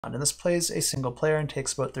And this plays a single player and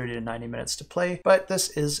takes about 30 to 90 minutes to play, but this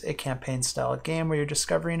is a campaign style game where you're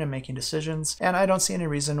discovering and making decisions, and I don't see any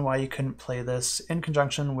reason why you couldn't play this in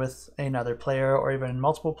conjunction with another player or even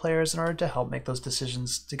multiple players in order to help make those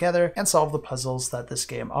decisions together and solve the puzzles that this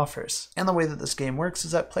game offers. And the way that this game works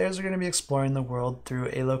is that players are going to be exploring the world through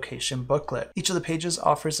a location booklet. Each of the pages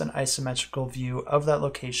offers an isometrical view of that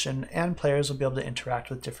location, and players will be able to interact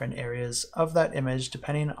with different areas of that image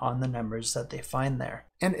depending on the numbers that they find there.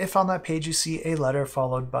 And if on that page you see a letter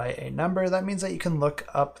followed by a number, that means that you can look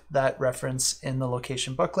up that reference in the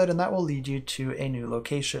location booklet, and that will lead you to a new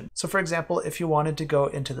location. So for example, if you wanted to go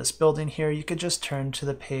into this building here, you could just turn to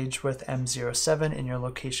the page with M07 in your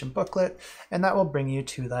location booklet, and that will bring you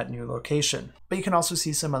to that new location. But you can also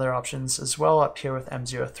see some other options as well up here with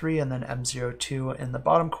M03 and then M02 in the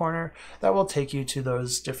bottom corner that will take you to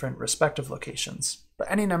those different respective locations. But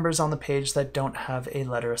any numbers on the page that don't have a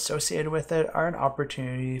letter associated with it are an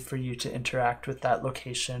opportunity for you to interact with that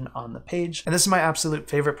location on the page. And this is my absolute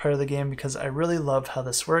favorite part of the game because I really love how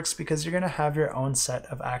this works, because you're going to have your own set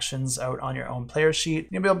of actions out on your own player sheet.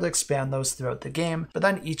 You'll be able to expand those throughout the game, but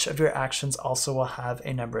then each of your actions also will have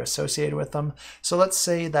a number associated with them. So let's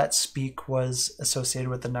say that speak was associated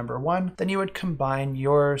with the number 1, then you would combine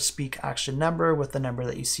your speak action number with the number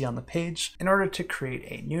that you see on the page in order to create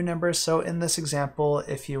a new number. So in this example,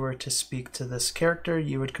 if you were to speak to this character,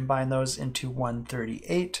 you would combine those into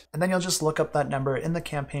 138, and then you'll just look up that number in the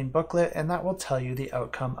campaign booklet, and that will tell you the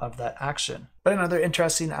outcome of that action. But another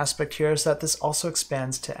interesting aspect here is that this also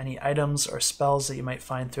expands to any items or spells that you might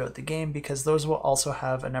find throughout the game, because those will also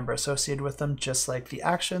have a number associated with them, just like the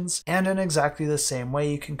actions. And in exactly the same way,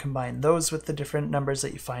 you can combine those with the different numbers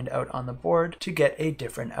that you find out on the board to get a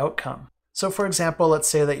different outcome. So for example, let's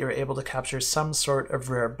say that you're able to capture some sort of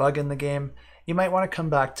rare bug in the game. You might want to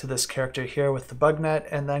come back to this character here with the bug net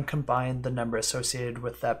and then combine the number associated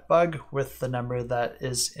with that bug with the number that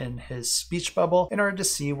is in his speech bubble in order to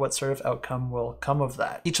see what sort of outcome will come of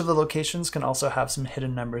that. Each of the locations can also have some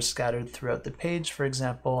hidden numbers scattered throughout the page, for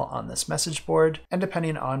example on this message board, and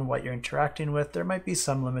depending on what you're interacting with, there might be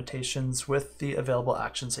some limitations with the available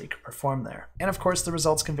actions that you can perform there. And of course the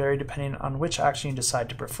results can vary depending on which action you decide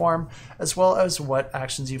to perform, as well as what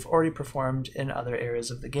actions you've already performed in other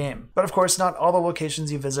areas of the game. But of course not all the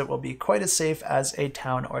locations you visit will be quite as safe as a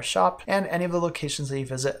town or shop, and any of the locations that you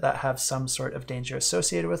visit that have some sort of danger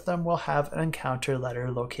associated with them will have an encounter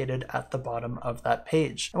letter located at the bottom of that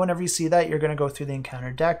page. And whenever you see that, you're going to go through the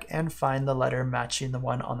encounter deck and find the letter matching the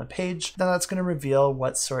one on the page. Then that's going to reveal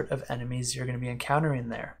what sort of enemies you're going to be encountering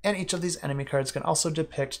there. And each of these enemy cards can also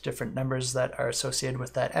depict different numbers that are associated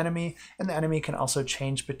with that enemy, and the enemy can also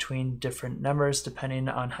change between different numbers depending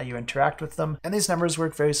on how you interact with them. And these numbers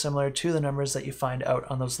work very similar to the numbers that you find out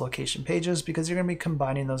on those location pages, because you're going to be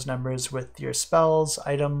combining those numbers with your spells,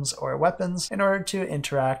 items, or weapons in order to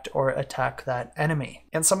interact or attack that enemy.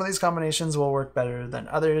 And some of these combinations will work better than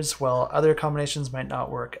others, while other combinations might not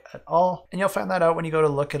work at all. And you'll find that out when you go to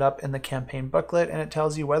look it up in the campaign booklet, and it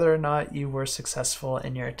tells you whether or not you were successful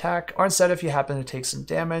in your attack, or instead if you happen to take some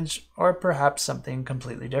damage, or perhaps something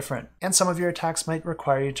completely different. And some of your attacks might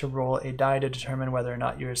require you to roll a die to determine whether or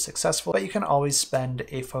not you're successful, but you can always spend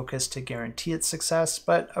a focus to guarantee its success,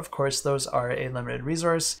 but of course those are a limited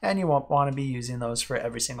resource and you won't want to be using those for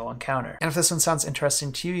every single encounter. And if this one sounds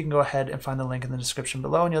interesting to you, you can go ahead and find the link in the description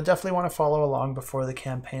below, and you'll definitely want to follow along before the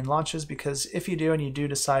campaign launches, because if you do and you do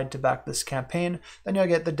decide to back this campaign, then you'll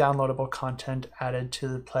get the downloadable content added to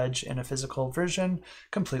the pledge in a physical version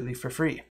completely for free.